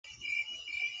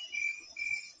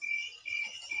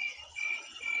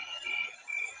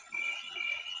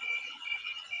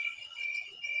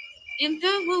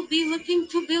Inter will be looking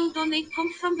to build on a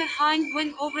come-from-behind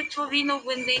win over Torino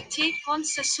when they take on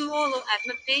Sassuolo at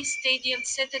Mapei Stadium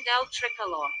Citadel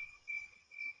Tricolor.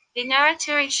 The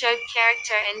Nerazzurri showed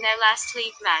character in their last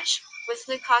league match, with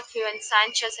Lukaku and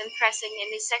Sanchez impressing in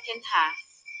the second half.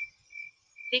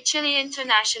 The Chile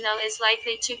international is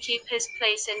likely to keep his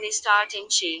place in the starting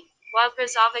Chi, while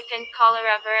Brazovic and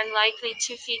Kolarov are unlikely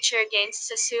to feature against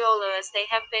Sassuolo as they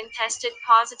have been tested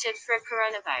positive for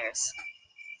coronavirus.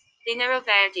 The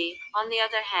Nerazzurri, on the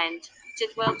other hand,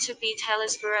 did well to beat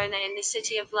Hellas Verona in the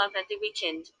City of Love at the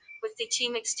weekend, with the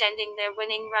team extending their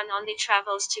winning run on the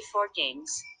travels to 4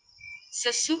 games.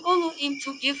 Sassuolo aim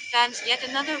to give fans yet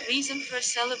another reason for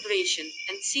celebration,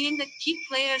 and seeing that key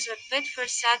players are fit for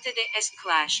Saturday's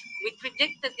clash, we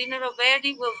predict that the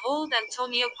Nerazzurri will hold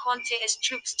Antonio Conte's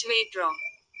troops to a draw.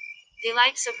 The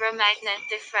likes of Romagna,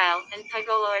 De Frel, and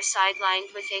Pagolo are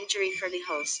sidelined with injury for the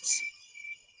hosts.